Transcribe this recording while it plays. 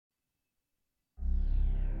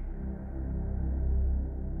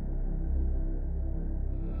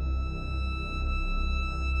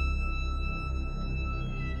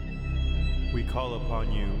We call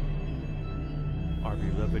upon you, our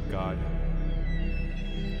beloved God.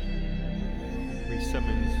 We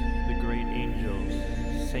summons the great angels,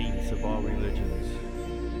 saints of all religions.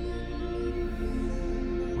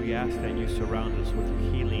 We ask that you surround us with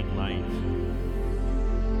healing light.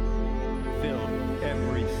 Fill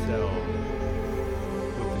every cell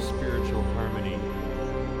with the spiritual harmony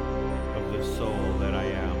of the soul that I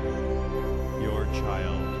am, your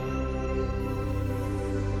child.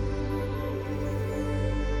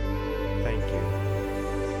 Thank you.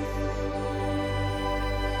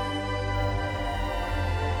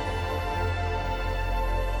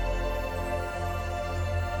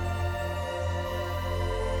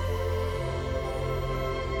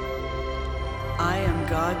 I am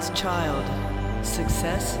God's child,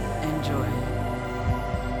 success and joy.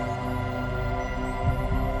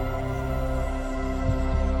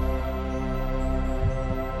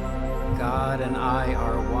 God and I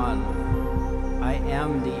are one. I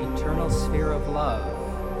am the eternal sphere of love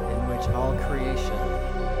in which all creation,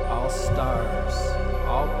 all stars,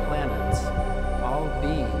 all planets, all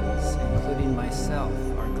beings, including myself,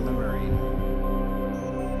 are glimmering.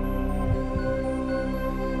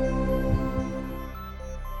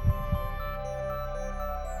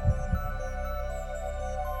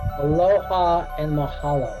 Aloha and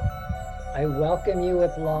mahalo. I welcome you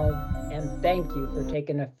with love and thank you for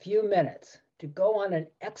taking a few minutes to go on an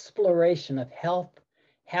exploration of health,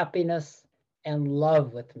 happiness, and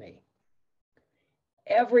love with me.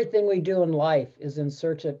 Everything we do in life is in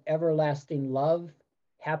search of everlasting love,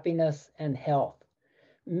 happiness, and health.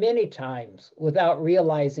 Many times, without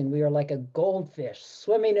realizing, we are like a goldfish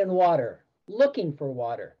swimming in water, looking for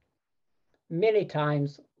water. Many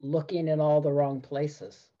times, looking in all the wrong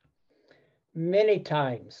places. Many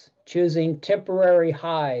times choosing temporary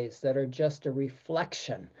highs that are just a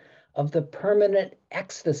reflection of the permanent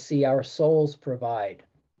ecstasy our souls provide.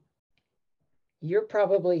 You're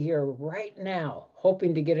probably here right now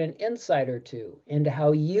hoping to get an insight or two into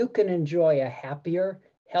how you can enjoy a happier,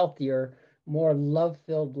 healthier, more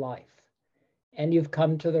love-filled life. And you've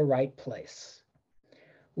come to the right place.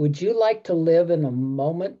 Would you like to live in a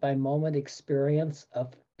moment-by-moment experience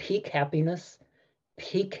of peak happiness,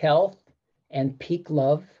 peak health, and peak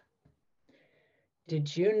love?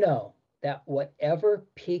 Did you know that whatever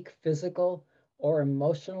peak physical or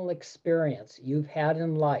emotional experience you've had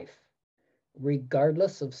in life,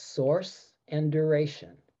 regardless of source and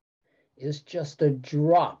duration, is just a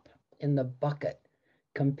drop in the bucket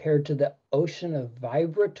compared to the ocean of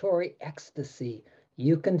vibratory ecstasy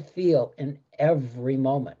you can feel in every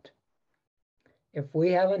moment? If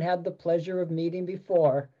we haven't had the pleasure of meeting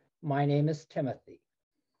before, my name is Timothy.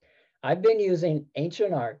 I've been using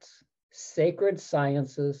ancient arts, sacred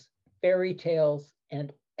sciences, fairy tales,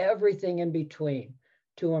 and everything in between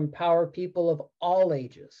to empower people of all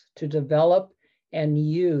ages to develop and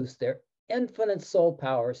use their infinite soul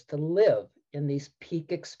powers to live in these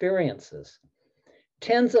peak experiences.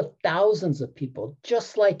 Tens of thousands of people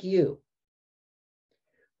just like you.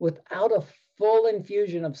 Without a full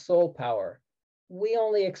infusion of soul power, we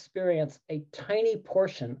only experience a tiny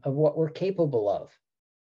portion of what we're capable of.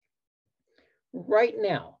 Right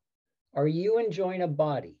now, are you enjoying a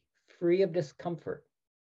body free of discomfort,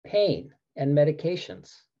 pain, and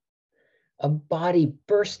medications? A body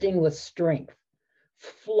bursting with strength,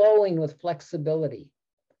 flowing with flexibility,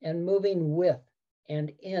 and moving with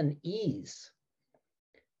and in ease?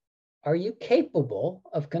 Are you capable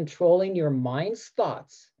of controlling your mind's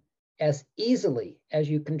thoughts as easily as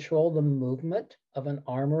you control the movement of an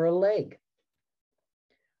arm or a leg?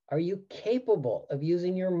 Are you capable of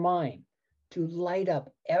using your mind to light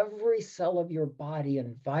up every cell of your body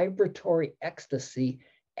in vibratory ecstasy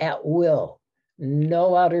at will,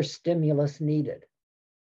 no outer stimulus needed?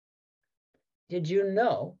 Did you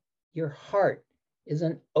know your heart is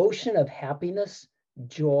an ocean of happiness,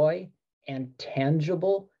 joy, and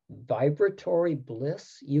tangible vibratory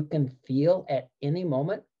bliss you can feel at any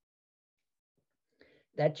moment?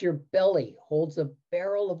 That your belly holds a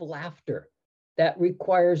barrel of laughter that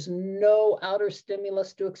requires no outer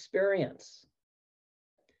stimulus to experience?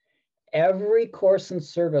 Every course and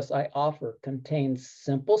service I offer contains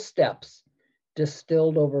simple steps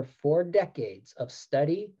distilled over 4 decades of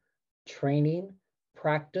study, training,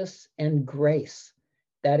 practice, and grace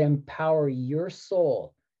that empower your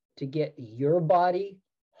soul to get your body,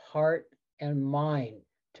 heart, and mind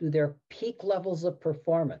to their peak levels of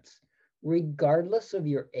performance, regardless of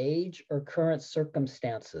your age or current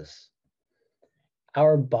circumstances.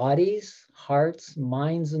 Our bodies, hearts,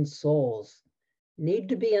 minds, and souls need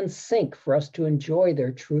to be in sync for us to enjoy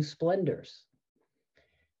their true splendors.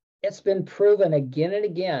 It's been proven again and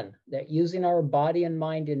again that using our body and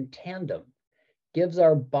mind in tandem gives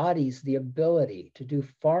our bodies the ability to do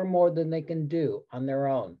far more than they can do on their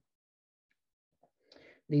own.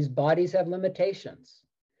 These bodies have limitations.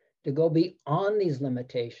 To go beyond these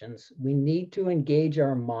limitations, we need to engage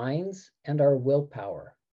our minds and our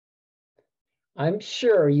willpower. I'm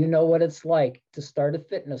sure you know what it's like to start a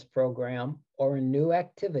fitness program or a new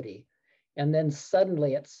activity, and then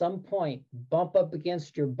suddenly at some point bump up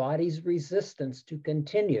against your body's resistance to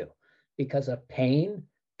continue because of pain,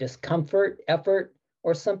 discomfort, effort,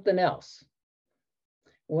 or something else.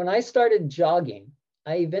 When I started jogging,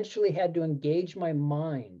 I eventually had to engage my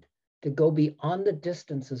mind to go beyond the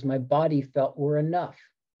distances my body felt were enough.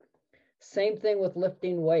 Same thing with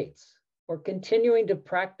lifting weights or continuing to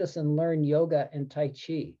practice and learn yoga and Tai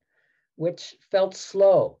Chi, which felt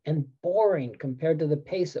slow and boring compared to the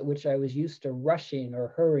pace at which I was used to rushing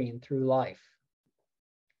or hurrying through life.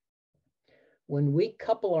 When we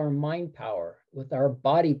couple our mind power with our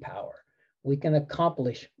body power, we can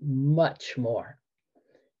accomplish much more.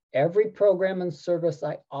 Every program and service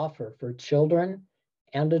I offer for children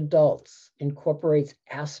and adults incorporates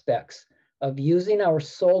aspects of using our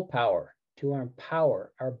soul power to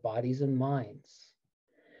empower our bodies and minds.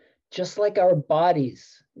 Just like our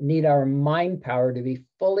bodies need our mind power to be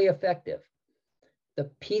fully effective,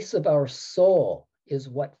 the peace of our soul is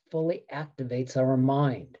what fully activates our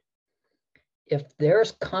mind. If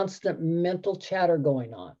there's constant mental chatter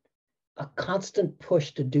going on, a constant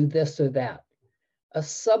push to do this or that, a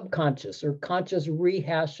subconscious or conscious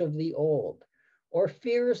rehash of the old, or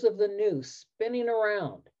fears of the new spinning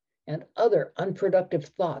around, and other unproductive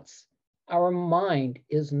thoughts, our mind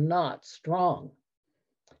is not strong.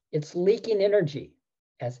 It's leaking energy,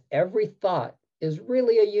 as every thought is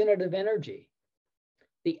really a unit of energy.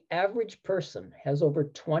 The average person has over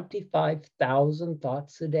 25,000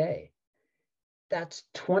 thoughts a day. That's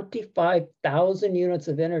 25,000 units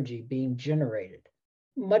of energy being generated,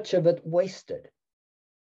 much of it wasted,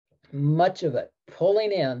 much of it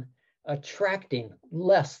pulling in, attracting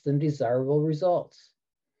less than desirable results.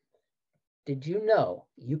 Did you know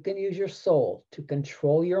you can use your soul to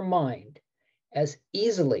control your mind as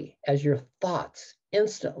easily as your thoughts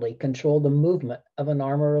instantly control the movement of an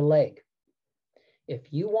arm or a leg?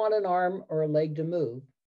 If you want an arm or a leg to move,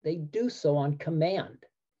 they do so on command.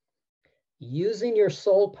 Using your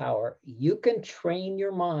soul power, you can train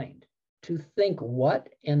your mind to think what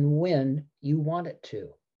and when you want it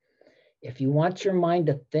to. If you want your mind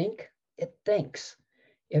to think, it thinks.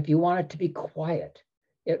 If you want it to be quiet,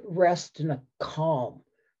 it rests in a calm,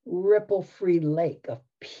 ripple-free lake of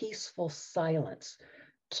peaceful silence,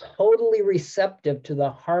 totally receptive to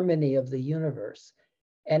the harmony of the universe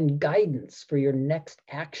and guidance for your next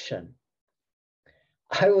action.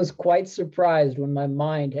 I was quite surprised when my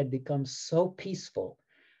mind had become so peaceful.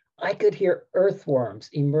 I could hear earthworms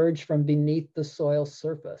emerge from beneath the soil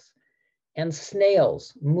surface and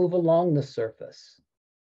snails move along the surface.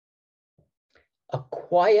 A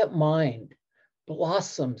quiet mind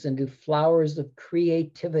blossoms into flowers of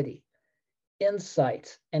creativity,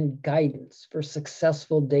 insights, and guidance for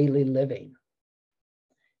successful daily living.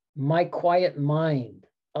 My quiet mind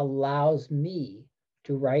allows me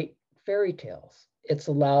to write fairy tales. It's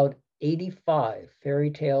allowed 85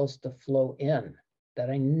 fairy tales to flow in that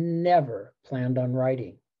I never planned on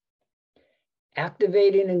writing.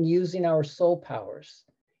 Activating and using our soul powers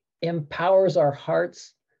empowers our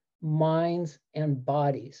hearts, minds, and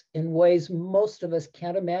bodies in ways most of us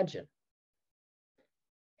can't imagine.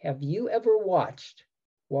 Have you ever watched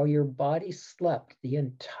while your body slept the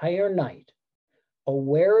entire night,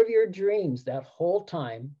 aware of your dreams that whole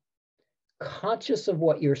time, conscious of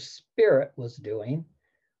what your spirit was doing,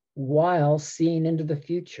 while seeing into the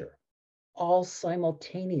future, all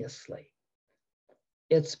simultaneously?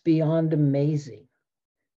 It's beyond amazing.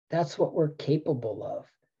 That's what we're capable of.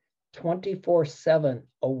 24/7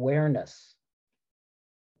 awareness.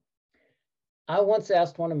 I once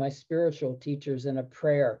asked one of my spiritual teachers in a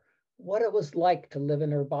prayer what it was like to live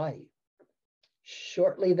in her body.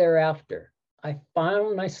 Shortly thereafter, I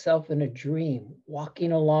found myself in a dream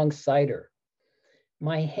walking alongside her.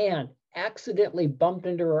 My hand accidentally bumped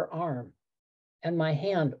into her arm, and my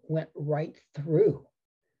hand went right through.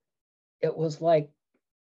 It was like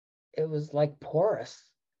porous,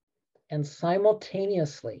 and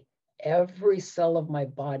simultaneously, every cell of my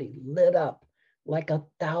body lit up like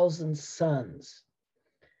 1,000 suns.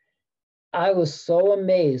 I was so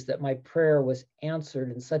amazed that my prayer was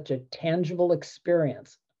answered in such a tangible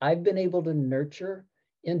experience I've been able to nurture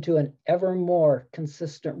into an ever more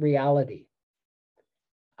consistent reality.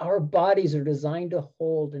 Our bodies are designed to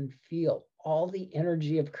hold and feel all the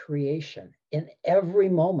energy of creation in every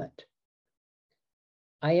moment.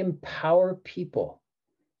 I empower people.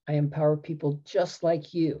 I empower people just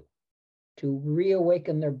like you to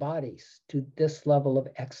reawaken their bodies to this level of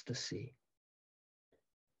ecstasy.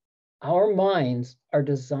 Our minds are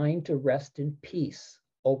designed to rest in peace,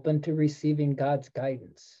 open to receiving God's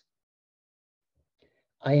guidance.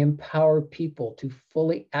 I empower people to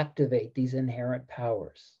fully activate these inherent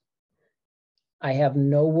powers. I have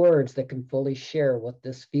no words that can fully share what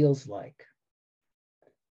this feels like.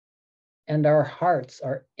 And our hearts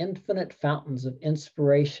are infinite fountains of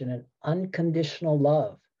inspiration and unconditional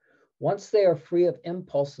love once they are free of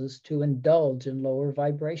impulses to indulge in lower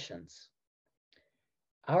vibrations.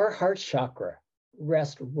 Our heart chakra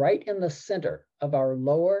rests right in the center of our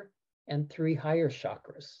lower and 3 higher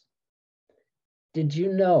chakras. Did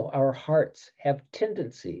you know our hearts have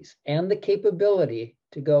tendencies and the capability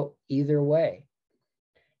to go either way?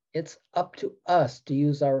 It's up to us to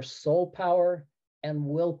use our soul power and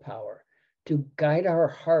willpower to guide our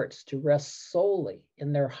hearts to rest solely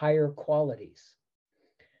in their higher qualities,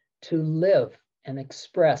 to live and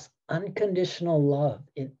express unconditional love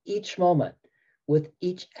in each moment, with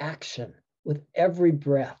each action, with every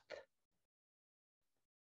breath.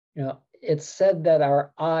 You know, it's said that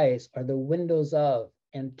our eyes are the windows of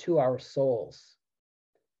and to our souls.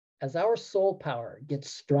 As our soul power gets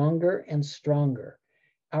stronger and stronger,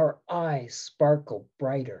 our eyes sparkle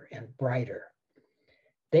brighter and brighter.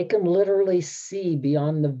 They can literally see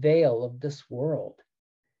beyond the veil of this world.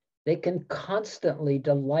 They can constantly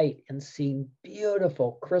delight in seeing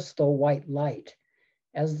beautiful crystal white light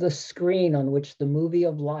as the screen on which the movie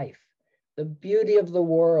of life, the beauty of the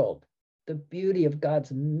world, the beauty of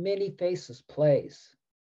God's many faces plays.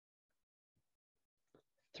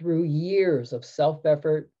 Through years of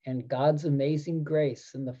self-effort and God's amazing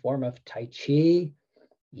grace in the form of Tai Chi,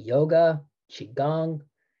 yoga, Qigong,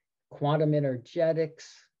 quantum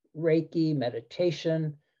energetics, Reiki,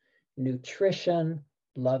 meditation, nutrition,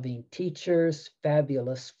 loving teachers,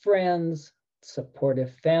 fabulous friends,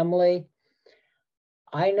 supportive family,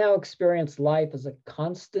 I now experience life as a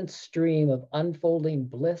constant stream of unfolding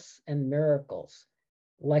bliss and miracles,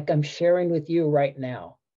 like I'm sharing with you right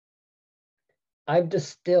now. I've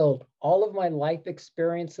distilled all of my life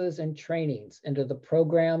experiences and trainings into the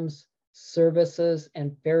programs, services,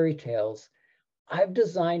 and fairy tales I've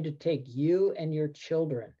designed to take you and your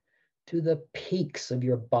children to the peaks of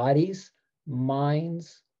your bodies,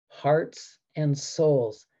 minds, hearts, and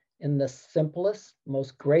souls in the simplest,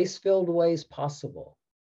 most grace-filled ways possible.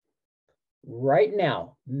 Right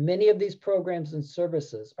now, many of these programs and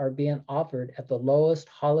services are being offered at the lowest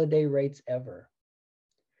holiday rates ever.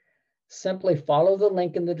 Simply follow the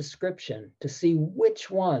link in the description to see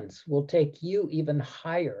which ones will take you even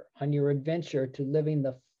higher on your adventure to living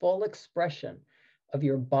the full expression of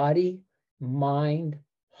your body, mind,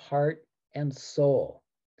 heart, and soul.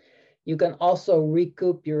 You can also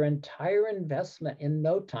recoup your entire investment in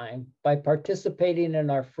no time by participating in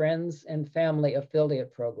our Friends and Family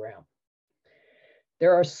Affiliate Program.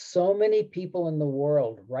 There are so many people in the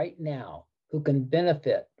world right now who can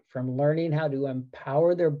benefit from learning how to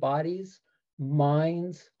empower their bodies,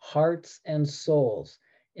 minds, hearts, and souls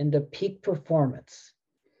into peak performance.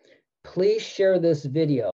 Please share this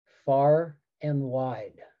video far and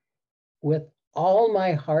wide. With all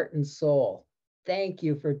my heart and soul, thank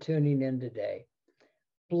you for tuning in today.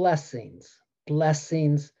 Blessings,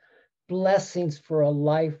 blessings, blessings for a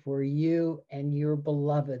life where you and your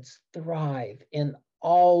beloveds thrive in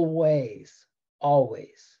all ways,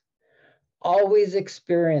 always. Always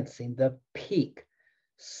experiencing the peak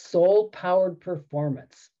soul-powered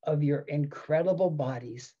performance of your incredible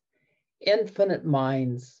bodies, infinite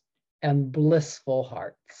minds, and blissful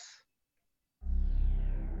hearts.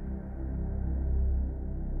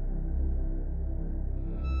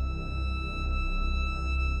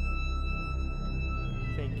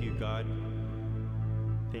 Thank you, God.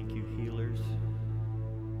 Thank you, healers.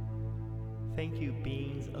 Thank you,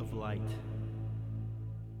 beings of light.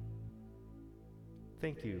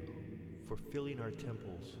 Thank you for filling our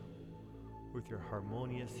temples with your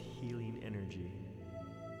harmonious healing energy.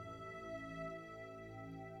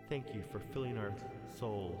 Thank you for filling our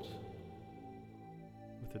souls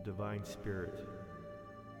with the divine spirit,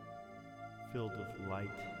 filled with light,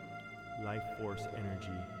 life force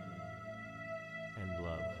energy, and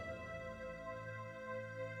love.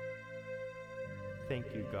 Thank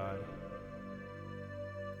you, God.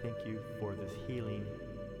 Thank you for this healing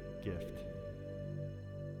gift.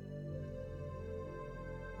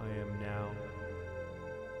 I am now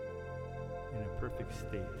in a perfect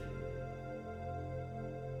state,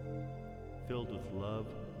 filled with love,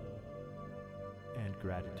 and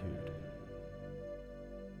gratitude.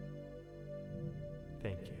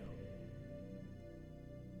 Thank you.